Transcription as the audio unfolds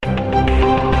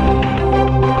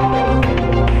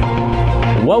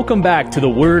Welcome back to the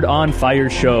Word on Fire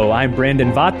show. I'm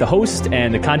Brandon Vaught, the host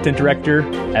and the content director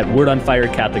at Word on Fire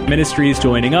Catholic Ministries.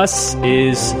 Joining us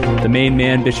is the main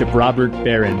man, Bishop Robert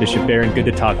Barron. Bishop Barron, good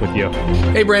to talk with you.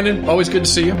 Hey, Brandon. Always good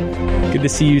to see you. Good to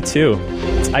see you, too.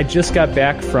 I just got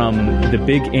back from the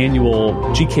big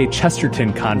annual G.K.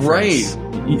 Chesterton conference. Right.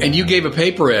 And you gave a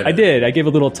paper at it. I did. I gave a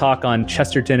little talk on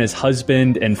Chesterton as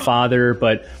husband and father,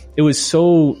 but it was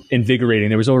so invigorating.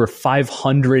 There was over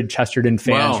 500 Chesterton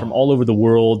fans from all over the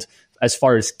world, as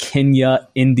far as Kenya,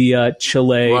 India,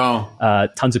 Chile,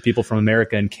 tons of people from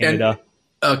America and Canada.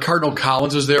 And Cardinal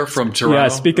Collins was there from Toronto. Yeah,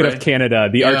 speaking of Canada,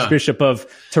 the Archbishop of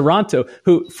Toronto,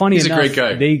 who, funny enough, he's a great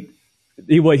guy.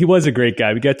 He was a great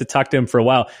guy. We got to talk to him for a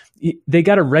while. They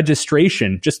got a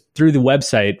registration just through the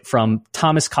website from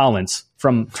Thomas Collins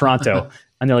from Toronto.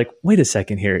 And they're like, wait a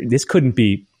second here. This couldn't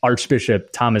be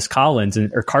Archbishop Thomas Collins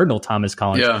or Cardinal Thomas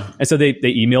Collins. Yeah. And so they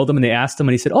emailed him and they asked him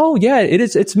and he said, oh yeah,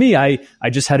 it's me. I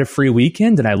just had a free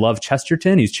weekend and I love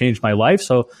Chesterton. He's changed my life.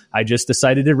 So I just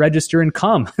decided to register and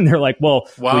come. And they're like, well,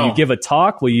 will you give a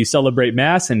talk? Will you celebrate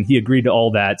Mass? And he agreed to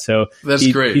all that. So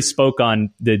that's great. He spoke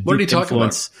on the what did he talk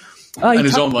influence about? In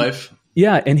his own life?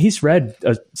 Yeah, and he's read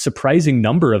a surprising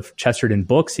number of Chesterton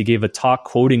books. He gave a talk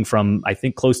quoting from, I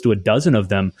think, close to a dozen of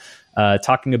them,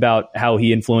 talking about how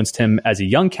he influenced him as a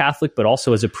young Catholic, but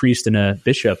also as a priest and a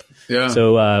bishop. Yeah.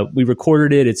 So we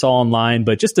recorded it. It's all online,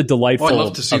 but just a delightful I'd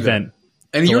love to see event.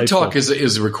 That. And your talk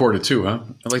is recorded too, huh?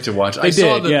 I'd like to watch. I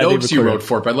saw the notes you wrote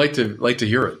for it, but I'd like to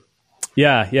hear it.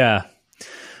 Yeah.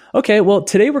 Okay, well,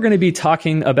 today we're going to be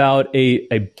talking about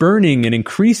a burning and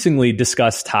increasingly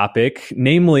discussed topic,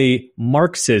 namely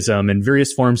Marxism and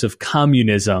various forms of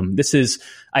communism. This is,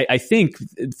 I think,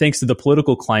 thanks to the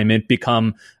political climate,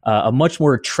 become a much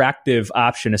more attractive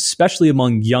option, especially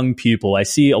among young people. I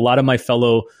see a lot of my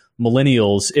fellow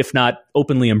millennials, if not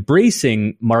openly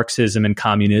embracing Marxism and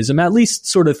communism, at least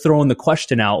sort of throwing the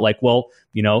question out like, well,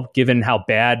 given how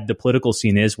bad the political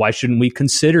scene is, why shouldn't we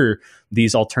consider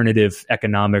these alternative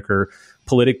economic or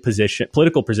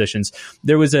political positions?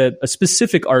 There was a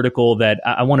specific article that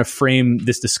I want to frame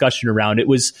this discussion around. It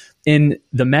was in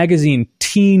the magazine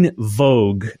Teen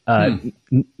Vogue.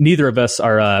 Neither of us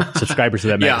are subscribers to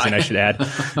that magazine, I should add.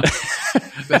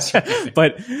 That's right.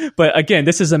 But again,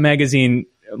 this is a magazine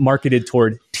marketed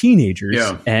toward teenagers.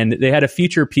 Yeah. And they had a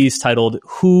feature piece titled,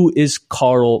 Who is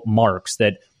Karl Marx?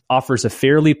 That offers a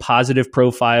fairly positive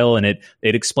profile, and it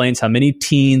explains how many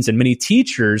teens and many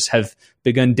teachers have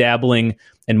begun dabbling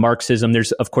in Marxism.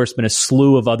 There's, of course, been a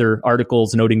slew of other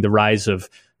articles noting the rise of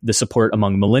the support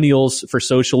among millennials for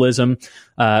socialism.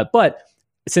 But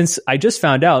since I just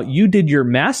found out you did your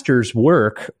master's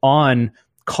work on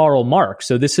Karl Marx,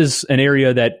 so this is an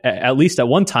area that at least at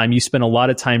one time you spent a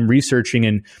lot of time researching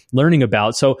and learning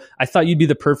about. So I thought you'd be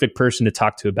the perfect person to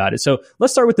talk to about it. So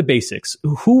let's start with the basics.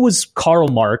 Who was Karl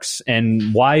Marx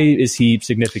and why is he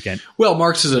significant? Well,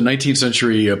 Marx is a 19th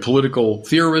century political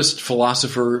theorist,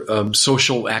 philosopher,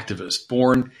 social activist,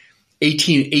 born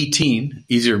 1818,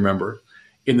 easy to remember,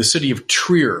 in the city of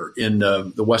Trier in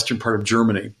the western part of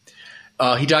Germany.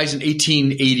 He dies in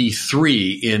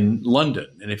 1883 in London.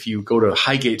 And if you go to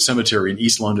Highgate Cemetery in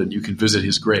East London, you can visit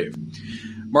his grave.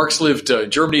 Marx lived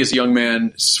Germany as a young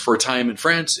man for a time in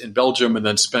France, in Belgium, and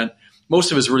then spent most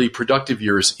of his really productive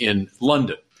years in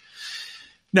London.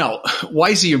 Now, why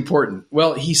is he important?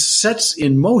 Well, he sets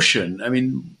in motion,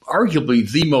 arguably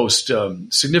the most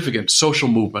significant social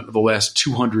movement of the last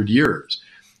 200 years.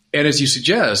 And as you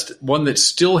suggest, one that's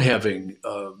still having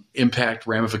impact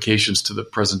ramifications to the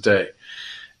present day.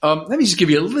 Let me just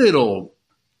give you a little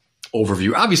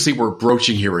overview. Obviously, we're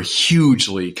broaching here a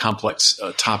hugely complex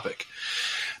topic,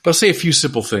 but I'll say a few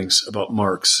simple things about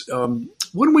Marx.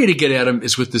 One way to get at him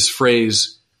is with this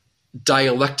phrase,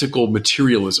 dialectical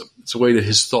materialism. It's a way that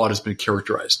his thought has been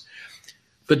characterized.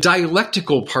 The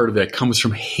dialectical part of that comes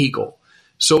from Hegel.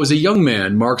 So as a young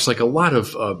man, Marx, like a lot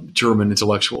of German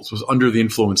intellectuals, was under the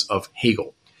influence of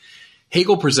Hegel.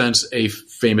 Hegel presents a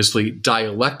famously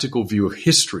dialectical view of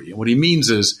history. And what he means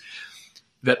is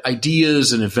that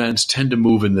ideas and events tend to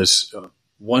move in this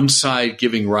one side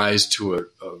giving rise to a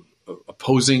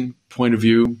opposing point of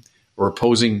view or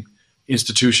opposing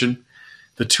institution,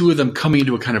 the two of them coming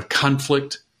into a kind of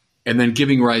conflict and then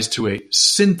giving rise to a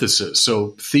synthesis.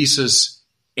 So thesis,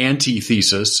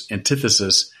 antithesis,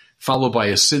 antithesis, followed by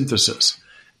a synthesis.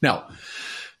 Now,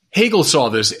 Hegel saw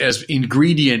this as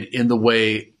ingredient in the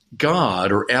way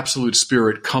God or absolute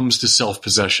spirit comes to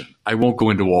self-possession. I won't go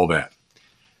into all that.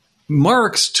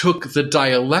 Marx took the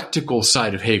dialectical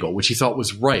side of Hegel, which he thought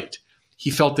was right. He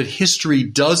felt that history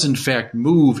does in fact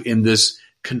move in this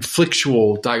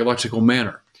conflictual dialectical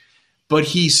manner. but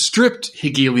he stripped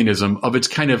Hegelianism of its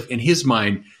kind of, in his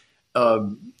mind,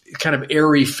 kind of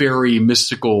airy-fairy,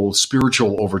 mystical,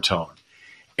 spiritual overtone.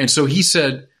 And so he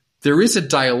said there is a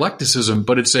dialecticism,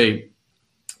 but it's a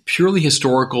purely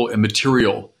historical and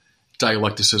material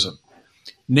dialecticism,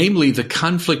 namely the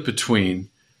conflict between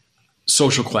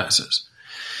social classes,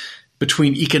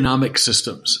 between economic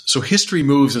systems. So history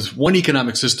moves as one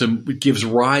economic system gives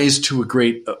rise to a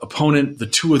great opponent, the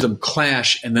two of them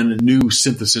clash, and then a new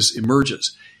synthesis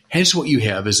emerges. Hence what you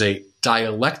have is a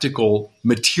dialectical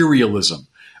materialism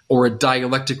or a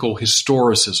dialectical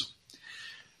historicism.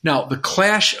 Now, the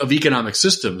clash of economic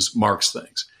systems, Marx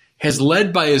thinks, has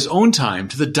led by his own time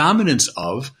to the dominance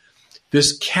of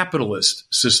this capitalist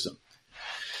system.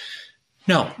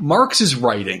 Now, Marx's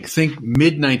writing, think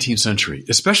mid-19th century,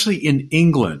 especially in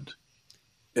England.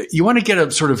 You want to get a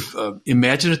sort of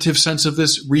imaginative sense of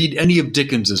this? Read any of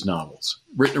Dickens's novels,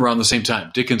 written around the same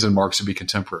time. Dickens and Marx would be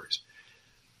contemporaries.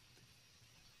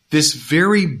 This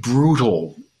very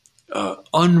brutal,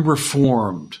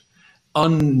 unreformed,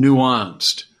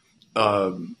 unnuanced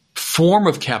form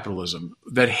of capitalism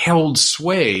that held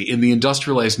sway in the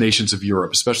industrialized nations of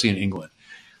Europe, especially in England,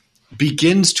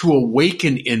 begins to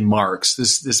awaken in Marx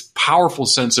this powerful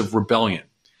sense of rebellion.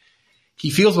 He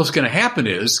feels what's going to happen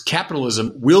is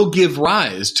capitalism will give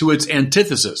rise to its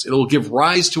antithesis. It'll give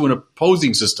rise to an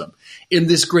opposing system. In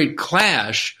this great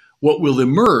clash, what will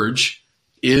emerge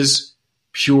is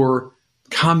pure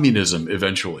communism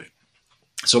eventually.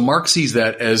 So Marx sees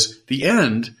that as the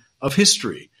end of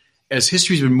history. As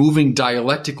history's been moving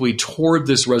dialectically toward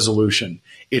this resolution,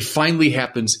 it finally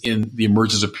happens in the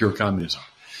emergence of pure communism.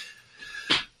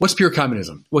 What's pure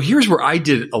communism? Well, here's where I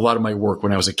did a lot of my work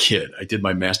when I was a kid. I did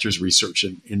my master's research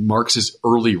in Marx's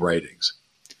early writings.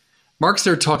 Marx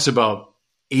there talks about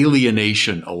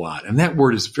alienation a lot, and that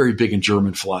word is very big in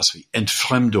German philosophy,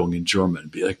 Entfremdung in German,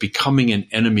 like becoming an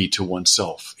enemy to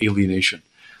oneself, alienation.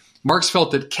 Marx felt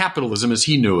that capitalism, as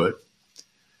he knew it,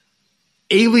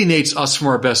 alienates us from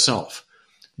our best self.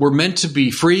 We're meant to be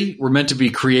free, we're meant to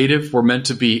be creative, we're meant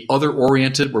to be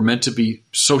other-oriented, we're meant to be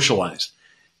socialized.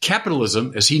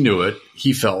 Capitalism, as he knew it,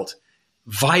 he felt,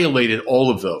 violated all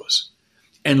of those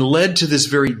and led to this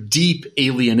very deep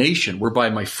alienation whereby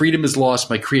my freedom is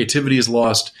lost, my creativity is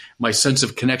lost, my sense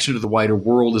of connection to the wider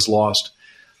world is lost.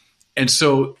 And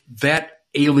so that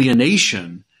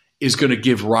alienation is going to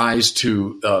give rise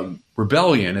to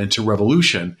rebellion and to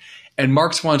revolution. And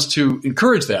Marx wants to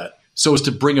encourage that so as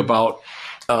to bring about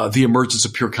the emergence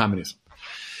of pure communism.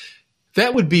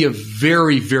 That would be a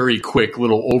very, very quick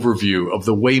little overview of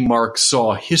the way Marx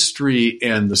saw history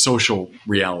and the social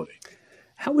reality.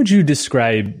 How would you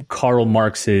describe Karl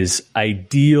Marx's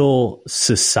ideal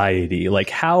society? Like,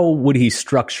 how would he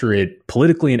structure it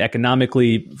politically and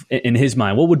economically in his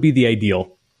mind? What would be the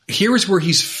ideal? Here is where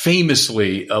he's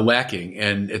famously lacking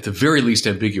and at the very least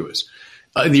ambiguous.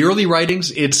 In the early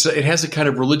writings, it has a kind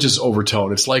of religious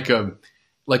overtone. It's like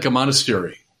a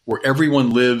monastery where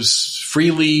everyone lives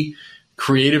freely,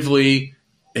 creatively,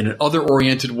 in an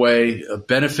other-oriented way,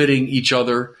 benefiting each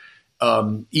other,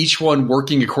 each one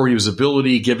working according to his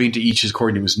ability, giving to each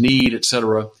according to his need,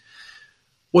 etc.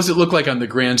 What does it look like on the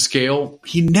grand scale?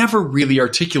 He never really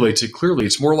articulates it clearly.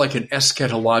 It's more like an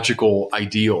eschatological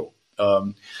ideal.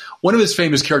 One of his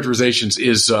famous characterizations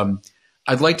is,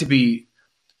 I'd like to be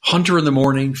hunter in the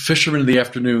morning, fisherman in the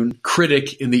afternoon,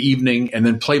 critic in the evening, and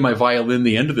then play my violin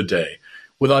the end of the day,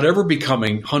 without ever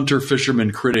becoming hunter,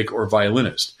 fisherman, critic, or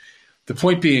violinist. The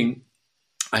point being,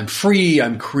 I'm free,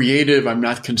 I'm creative, I'm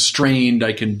not constrained,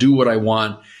 I can do what I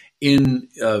want in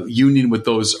union with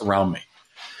those around me.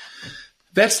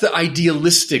 That's the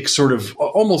idealistic sort of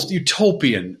almost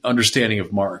utopian understanding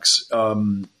of Marx.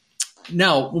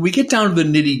 Now, when we get down to the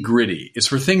nitty-gritty,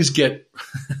 it's where things get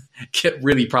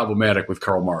really problematic with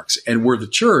Karl Marx, and where the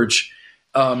church,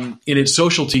 in its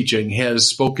social teaching, has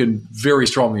spoken very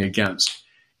strongly against.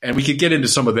 And we could get into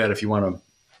some of that if you want to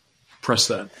press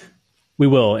that. We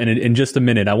will. And in just a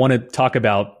minute, I want to talk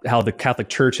about how the Catholic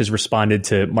Church has responded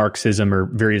to Marxism or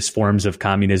various forms of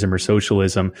communism or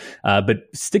socialism. But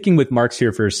sticking with Marx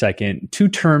here for a second, two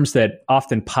terms that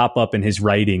often pop up in his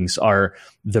writings are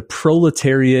the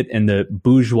proletariat and the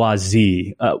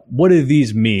bourgeoisie. What do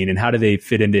these mean and how do they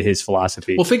fit into his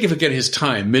philosophy? Well, think of, again, his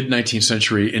time, mid-19th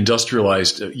century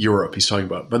industrialized Europe he's talking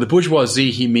about. By the bourgeoisie,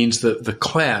 he means the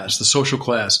class, the social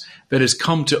class that has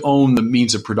come to own the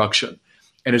means of production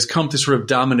and has come to sort of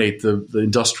dominate the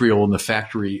industrial and the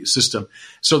factory system.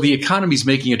 So the economy is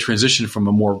making a transition from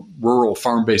a more rural,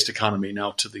 farm-based economy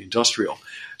now to the industrial.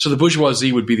 So the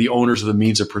bourgeoisie would be the owners of the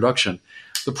means of production.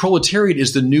 The proletariat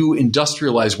is the new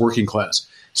industrialized working class.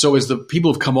 So as the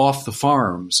people have come off the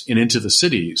farms and into the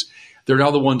cities, they're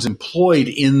now the ones employed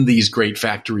in these great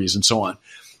factories and so on.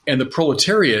 And the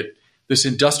proletariat, this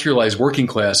industrialized working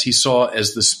class, he saw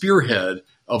as the spearhead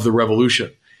of the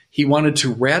revolution. He wanted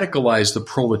to radicalize the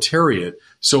proletariat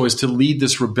so as to lead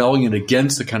this rebellion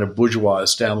against the kind of bourgeois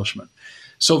establishment.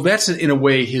 So that's, in a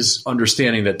way, his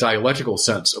understanding, that dialectical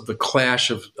sense of the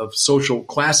clash of social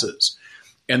classes.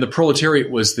 And the proletariat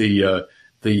was the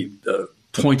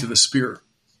point of the spear.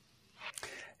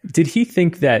 Did he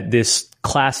think that this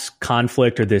class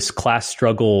conflict or this class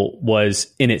struggle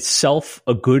was in itself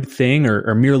a good thing,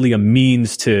 or merely a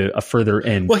means to a further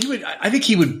end? Well, I think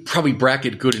he would probably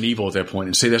bracket good and evil at that point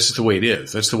and say that's just the way it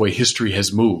is. That's the way history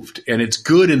has moved. And it's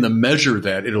good in the measure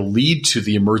that it'll lead to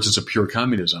the emergence of pure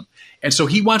communism. And so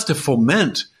he wants to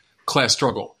foment class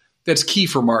struggle. That's key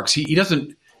for Marx. He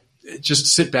doesn't just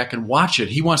sit back and watch it.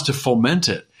 He wants to foment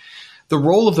it. The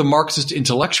role of the Marxist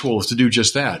intellectual is to do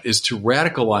just that, is to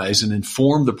radicalize and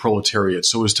inform the proletariat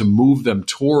so as to move them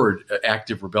toward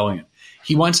active rebellion.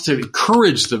 He wants to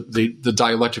encourage the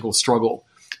dialectical struggle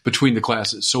between the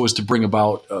classes so as to bring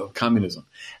about communism.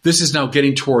 This is now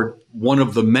getting toward one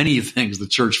of the many things the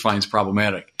church finds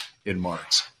problematic in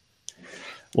Marx.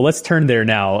 Well, let's turn there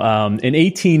now. In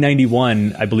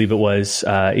 1891, I believe it was,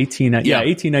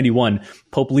 1891,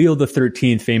 Pope Leo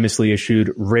XIII famously issued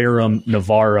Rerum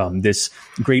Novarum, this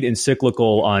great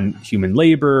encyclical on human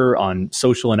labor, on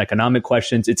social and economic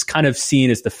questions. It's kind of seen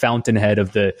as the fountainhead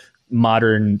of the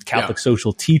modern Catholic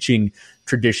social teaching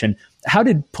tradition. How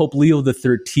did Pope Leo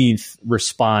XIII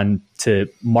respond to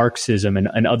Marxism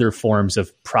and other forms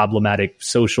of problematic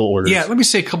social orders? Yeah, let me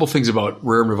say a couple things about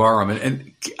Rerum Novarum.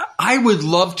 And I would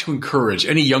love to encourage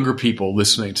any younger people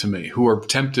listening to me who are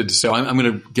tempted to say, I'm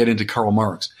going to get into Karl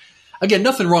Marx. Again,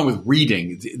 nothing wrong with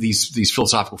reading these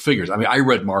philosophical figures. I mean, I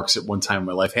read Marx at one time in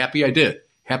my life. Happy I did.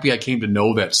 Happy I came to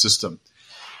know that system.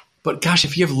 But gosh,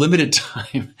 if you have limited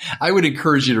time, I would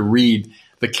encourage you to read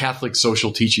the Catholic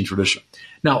social teaching tradition.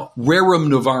 Now, Rerum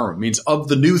Novarum means of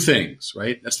the new things,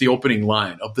 right? That's the opening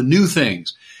line, of the new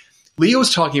things. Leo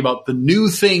is talking about the new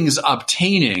things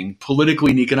obtaining politically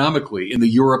and economically in the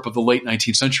Europe of the late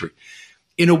 19th century.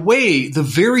 In a way, the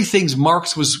very things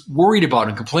Marx was worried about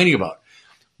and complaining about.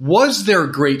 Was there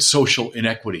great social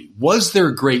inequity? Was there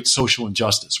great social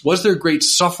injustice? Was there great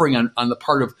suffering on the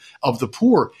part of the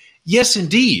poor? Yes,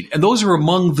 indeed. And those are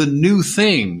among the new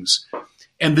things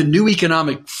and the new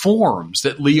economic forms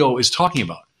that Leo is talking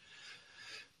about.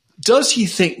 Does he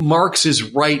think Marx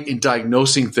is right in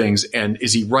diagnosing things, and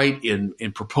is he right in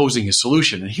proposing his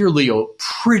solution? And here Leo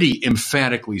pretty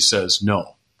emphatically says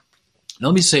no. Now,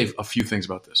 let me say a few things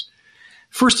about this.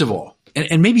 First of all,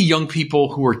 and maybe young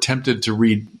people who are tempted to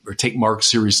read or take Marx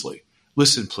seriously,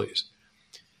 listen, please.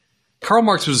 Karl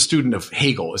Marx was a student of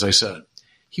Hegel, as I said.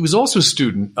 He was also a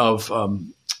student of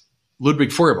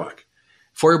Ludwig Feuerbach.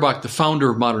 Feuerbach, the founder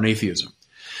of modern atheism.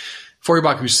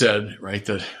 Feuerbach, who said, right,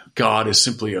 that God is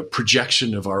simply a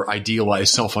projection of our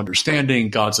idealized self-understanding.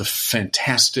 God's a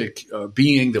fantastic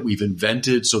being that we've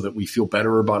invented so that we feel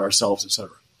better about ourselves, etc.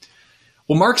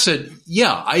 Well, Marx said,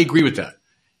 yeah, I agree with that.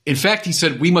 In fact, he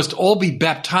said, we must all be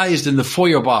baptized in the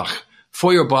Feuerbach.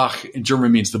 Feuerbach in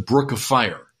German means the brook of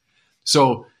fire.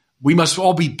 So we must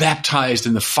all be baptized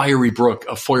in the fiery brook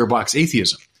of Feuerbach's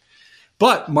atheism.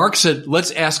 But Marx said,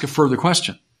 let's ask a further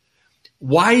question.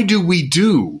 Why do we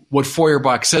do what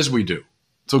Feuerbach says we do?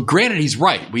 So granted, he's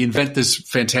right. We invent this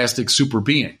fantastic super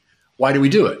being. Why do we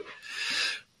do it?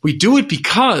 We do it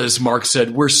because, Marx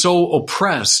said, we're so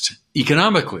oppressed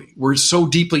economically. We're so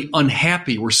deeply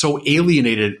unhappy. We're so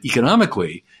alienated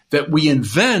economically that we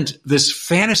invent this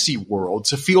fantasy world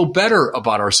to feel better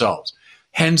about ourselves.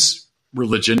 Hence,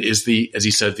 religion is as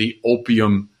he said, the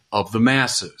opium of the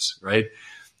masses, right?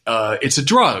 It's a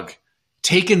drug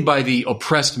taken by the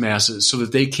oppressed masses so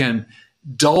that they can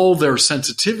dull their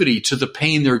sensitivity to the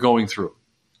pain they're going through.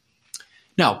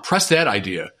 Now, press that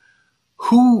idea.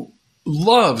 Who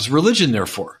loves religion,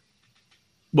 therefore?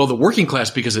 Well, the working class,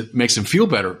 because it makes them feel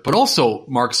better, but also,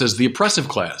 Marx says, the oppressive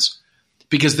class,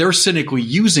 because they're cynically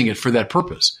using it for that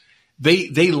purpose.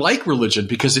 They like religion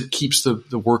because it keeps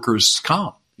the workers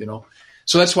calm, you know?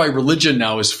 So that's why religion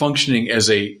now is functioning as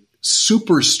a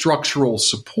superstructural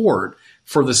support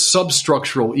for the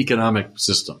substructural economic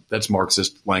system. That's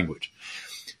Marxist language.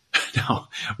 Now,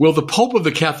 will the Pope of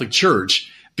the Catholic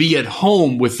Church be at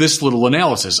home with this little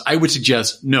analysis? I would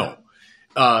suggest no.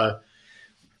 I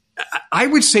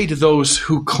would say to those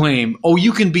who claim, oh,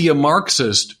 you can be a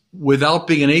Marxist without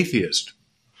being an atheist.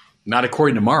 Not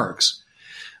according to Marx.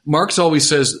 Marx always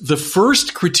says the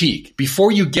first critique,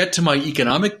 before you get to my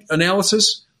economic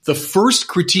analysis, the first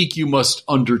critique you must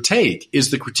undertake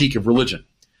is the critique of religion.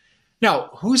 Now,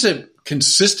 who's a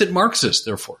consistent Marxist,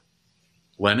 therefore?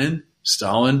 Lenin,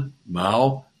 Stalin,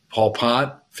 Mao, Pol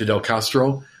Pot, Fidel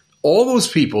Castro, all those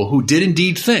people who did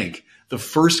indeed think the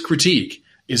first critique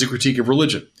is a critique of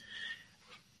religion.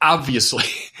 Obviously,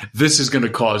 this is going to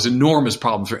cause enormous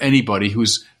problems for anybody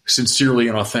who's sincerely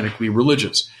and authentically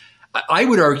religious. I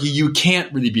would argue you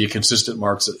can't really be a consistent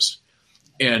Marxist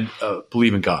and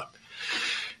believe in God.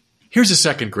 Here's a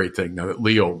second great thing now that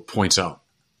Leo points out.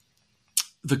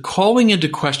 The calling into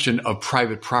question of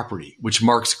private property, which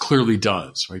Marx clearly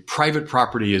does, right? Private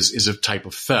property is a type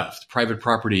of theft. Private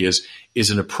property is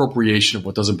an appropriation of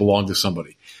what doesn't belong to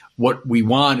somebody. What we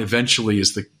want eventually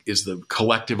is the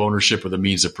collective ownership of the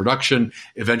means of production,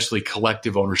 eventually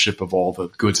collective ownership of all the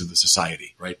goods of the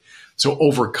society, right? So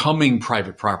overcoming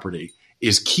private property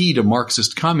is key to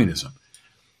Marxist communism.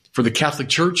 For the Catholic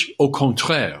Church, au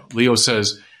contraire, Leo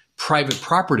says private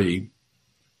property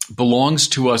belongs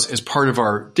to us as part of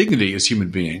our dignity as human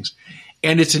beings,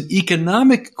 and it's an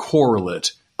economic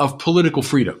correlate of political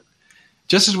freedom.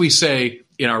 Just as we say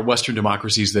in our Western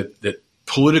democracies that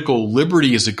political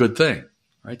liberty is a good thing,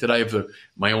 right? That I have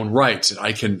my own rights and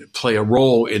I can play a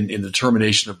role in the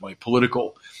determination of my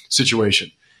political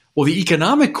situation. Well, the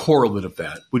economic correlate of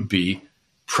that would be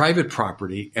private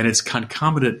property and its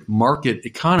concomitant market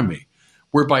economy,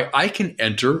 whereby I can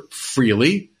enter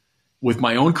freely with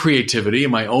my own creativity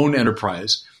and my own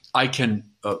enterprise. I can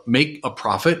make a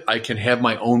profit. I can have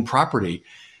my own property.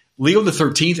 Leo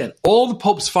XIII and all the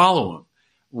popes follow him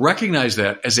recognize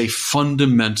that as a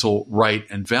fundamental right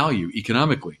and value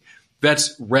economically.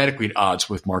 That's radically at odds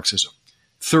with Marxism.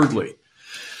 Thirdly,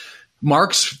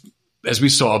 Marx, as we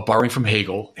saw, borrowing from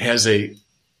Hegel, has a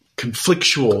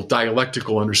conflictual,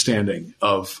 dialectical understanding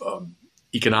of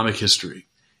economic history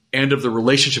and of the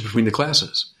relationship between the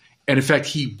classes. And in fact,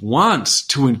 he wants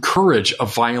to encourage a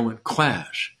violent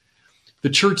clash. The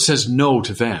church says no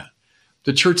to that.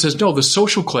 The church says, no, the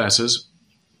social classes,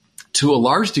 to a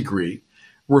large degree,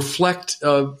 reflect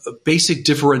basic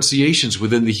differentiations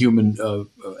within the human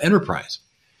enterprise.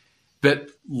 That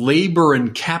labor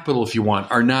and capital, if you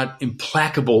want, are not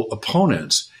implacable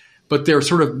opponents, but they're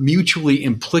sort of mutually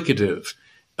implicative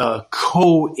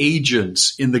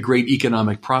co-agents in the great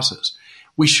economic process.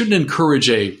 We shouldn't encourage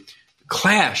a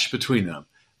clash between them,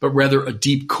 but rather a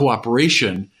deep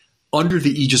cooperation under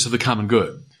the aegis of the common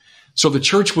good. So the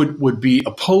church would be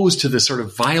opposed to this sort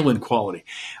of violent quality,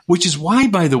 which is why,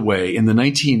 by the way, in the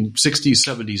 1960s,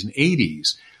 70s, and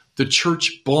 80s, the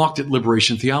church balked at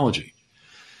liberation theology.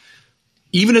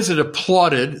 Even as it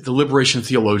applauded the liberation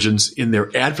theologians in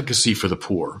their advocacy for the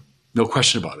poor, no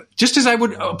question about it. Just as I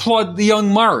would applaud the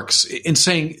young Marx in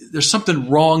saying there's something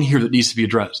wrong here that needs to be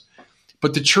addressed.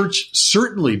 But the church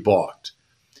certainly balked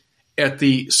at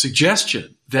the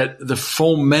suggestion that the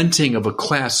fomenting of a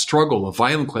class struggle, a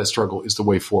violent class struggle, is the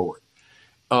way forward.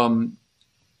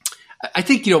 I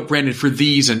think, Brandon, for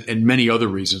these and many other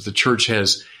reasons, the church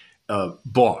has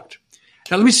balked.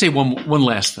 Now, let me say one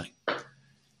last thing.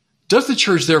 Does the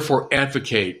church therefore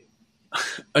advocate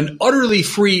an utterly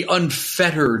free,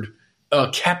 unfettered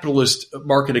capitalist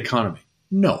market economy?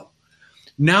 No.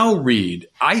 Now read,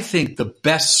 I think, the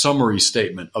best summary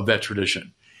statement of that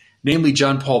tradition, namely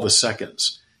John Paul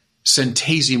II's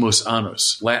Centesimus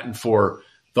Annus, Latin for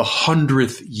the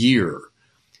 100th year,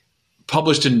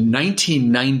 published in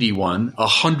 1991,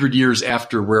 100 years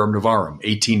after Rerum Novarum,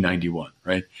 1891,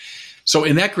 right? So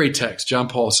in that great text, John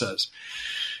Paul says,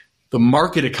 the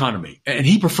market economy, and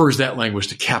he prefers that language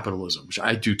to capitalism, which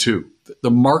I do too. The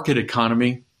market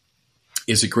economy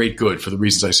is a great good for the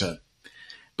reasons I said.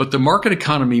 But the market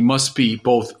economy must be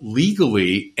both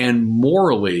legally and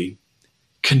morally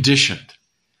conditioned.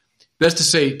 That's to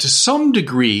say, to some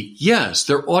degree, yes,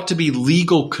 there ought to be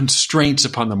legal constraints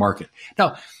upon the market.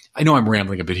 Now, I know I'm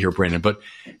rambling a bit here, Brandon, but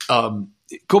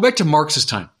go back to Marx's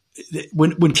time,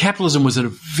 when capitalism was at a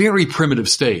very primitive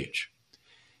stage.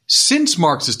 Since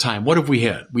Marx's time, what have we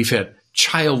had? We've had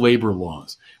child labor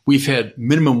laws. We've had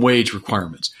minimum wage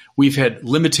requirements. We've had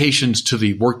limitations to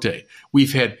the workday.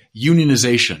 We've had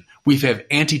unionization. We've had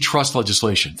antitrust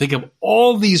legislation. Think of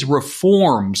all these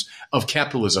reforms of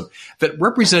capitalism that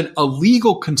represent a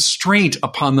legal constraint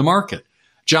upon the market.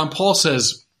 John Paul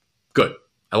says, good,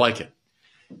 I like it.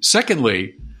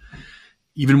 Secondly,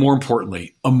 even more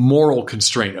importantly, a moral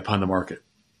constraint upon the market,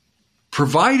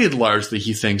 provided largely,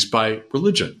 he thinks, by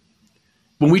religion.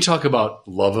 When we talk about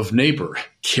love of neighbor,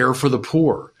 care for the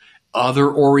poor, other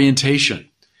orientation,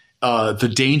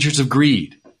 the dangers of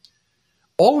greed,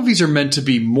 all of these are meant to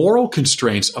be moral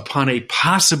constraints upon a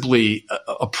possibly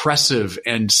oppressive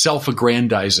and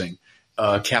self-aggrandizing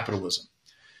capitalism.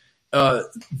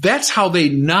 That's how they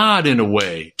nod in a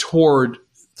way toward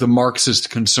the Marxist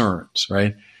concerns,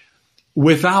 right?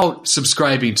 Without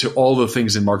subscribing to all the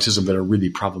things in Marxism that are really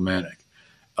problematic.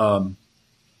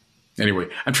 Anyway,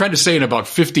 I'm trying to say in about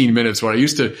 15 minutes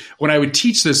when I would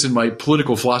teach this in my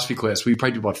political philosophy class, we'd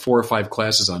probably do about 4 or 5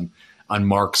 classes on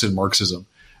Marx and Marxism.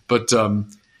 But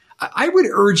I would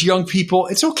urge young people,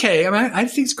 it's okay. I mean, I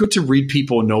think it's good to read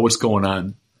people and know what's going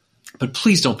on, but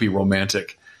please don't be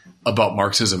romantic about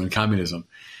Marxism and communism.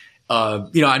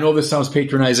 I know this sounds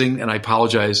patronizing, and I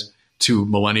apologize to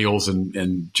millennials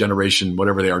and generation,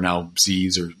 whatever they are now,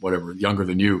 Zs or whatever, younger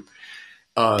than you.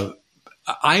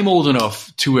 I'm old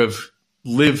enough to have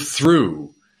lived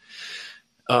through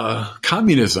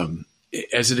communism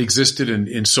as it existed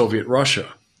in Soviet Russia.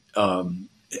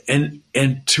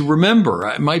 And to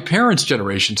remember, my parents'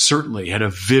 generation certainly had a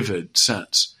vivid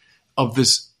sense of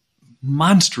this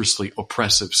monstrously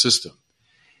oppressive system.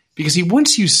 Because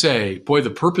once you say, boy, the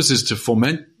purpose is to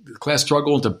foment the class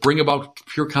struggle and to bring about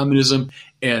pure communism,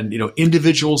 and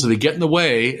individuals, they get in the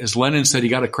way, as Lenin said, you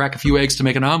got to crack a few eggs to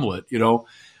make an omelet,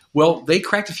 Well, they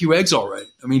cracked a few eggs all right.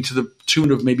 I mean, to the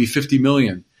tune of maybe 50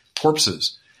 million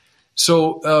corpses.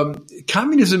 So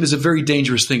communism is a very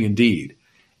dangerous thing indeed.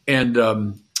 And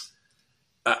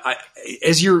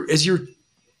as you're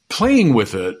playing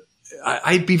with it,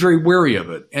 I'd be very wary of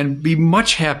it and be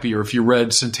much happier if you read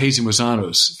Centesimus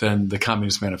Annus than the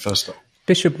Communist Manifesto.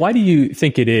 Bishop, why do you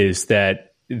think it is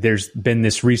that there's been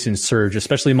this recent surge,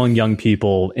 especially among young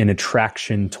people, in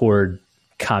attraction toward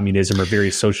communism or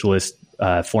various socialist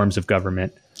forms of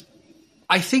government?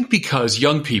 I think because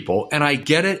young people, and I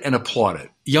get it and applaud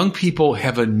it, young people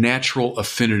have a natural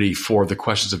affinity for the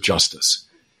questions of justice.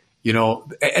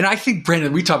 And I think,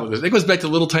 Brandon, we talk about this. It goes back to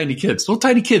little tiny kids. Little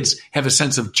tiny kids have a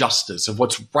sense of justice, of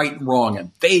what's right and wrong,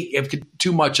 and they have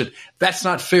too much, and that's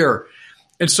not fair.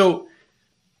 And so,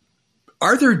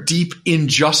 are there deep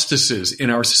injustices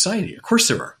in our society? Of course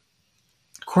there are.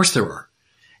 Of course there are.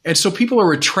 And so people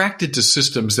are attracted to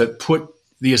systems that put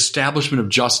the establishment of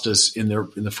justice in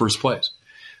the first place.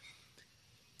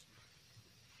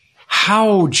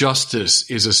 How justice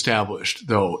is established,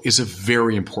 though, is a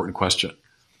very important question.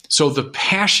 So the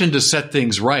passion to set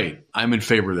things right, I'm in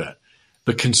favor of that.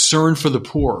 The concern for the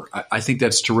poor, I think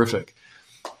that's terrific.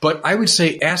 But I would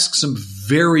say ask some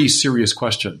very serious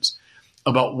questions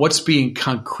about what's being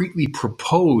concretely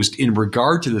proposed in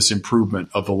regard to this improvement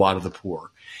of the lot of the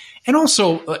poor. And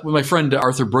also, with my friend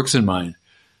Arthur Brooks in mind,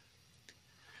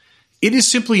 it is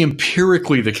simply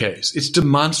empirically the case, it's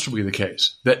demonstrably the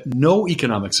case, that no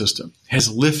economic system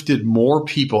has lifted more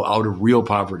people out of real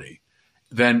poverty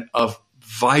than a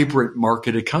vibrant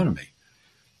market economy.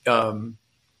 To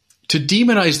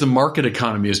demonize the market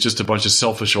economy as just a bunch of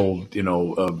selfish old,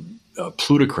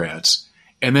 plutocrats,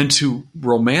 and then to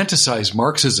romanticize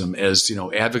Marxism as,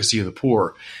 advocacy of the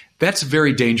poor, that's a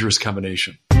very dangerous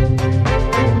combination.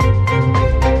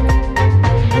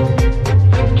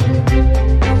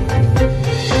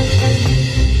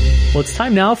 Well, it's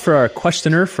time now for our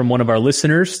questioner from one of our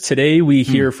listeners. Today we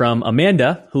hear from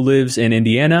Amanda, who lives in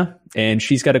Indiana, and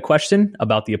she's got a question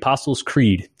about the Apostles'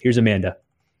 Creed. Here's Amanda.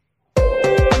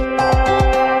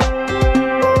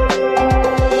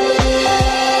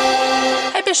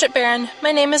 Hi, Bishop Barron.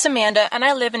 My name is Amanda, and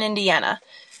I live in Indiana.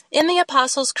 In the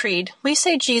Apostles' Creed, we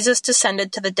say Jesus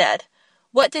descended to the dead.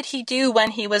 What did he do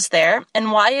when he was there,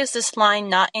 and why is this line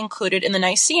not included in the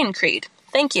Nicene Creed?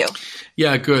 Thank you.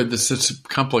 Yeah, good. That's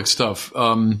complex stuff.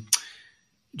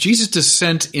 Jesus'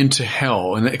 descent into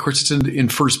hell, and of course it's in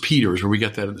 1 Peter where we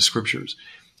get that in the scriptures.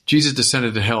 Jesus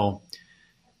descended to hell,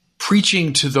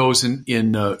 preaching to those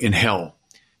in hell.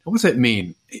 What does that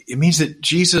mean? It means that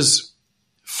Jesus,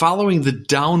 following the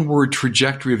downward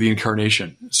trajectory of the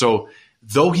incarnation, so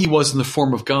though he was in the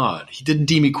form of God, he didn't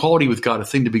deem equality with God a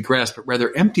thing to be grasped, but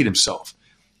rather emptied himself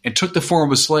and took the form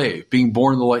of a slave, being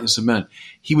born in the likeness of men.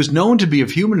 He was known to be of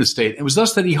human estate, and it was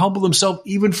thus that he humbled himself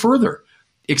even further,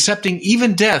 accepting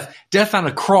even death on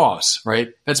a cross, right?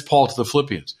 That's Paul to the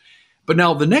Philippians. But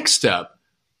now the next step,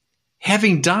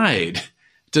 having died,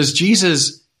 does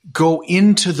Jesus go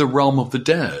into the realm of the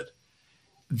dead?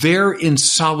 There in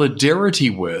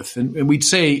solidarity with, and we'd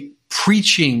say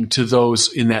preaching to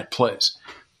those in that place,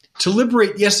 to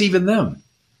liberate, yes, even them.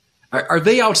 Are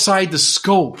they outside the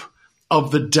scope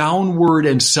of the downward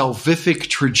and salvific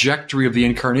trajectory of the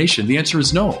incarnation? The answer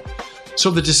is no.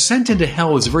 So the descent into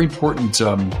hell is a very important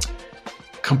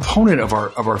component of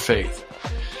our faith.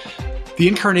 The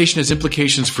incarnation has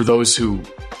implications for those who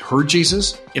heard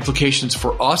Jesus, implications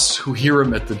for us who hear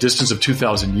him at the distance of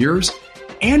 2,000 years,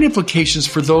 and implications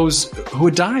for those who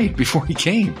had died before he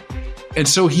came. And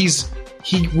so he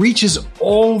reaches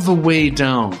all the way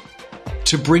down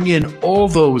to bring in all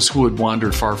those who had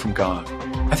wandered far from God.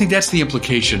 I think that's the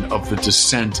implication of the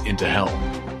descent into hell.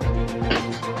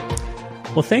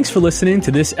 Well, thanks for listening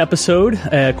to this episode.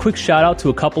 A quick shout out to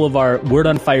a couple of our Word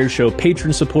on Fire show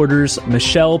patron supporters,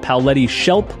 Michelle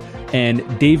Pauletti-Shelp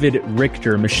and David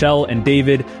Richter. Michelle and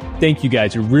David, thank you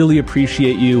guys. We really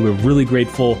appreciate you. We're really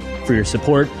grateful for your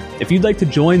support. If you'd like to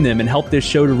join them and help this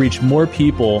show to reach more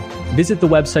people, visit the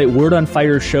website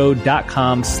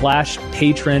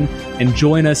wordonfireshow.com/patron and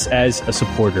join us as a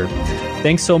supporter.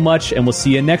 Thanks so much, and we'll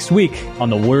see you next week on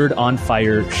the Word on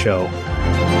Fire show.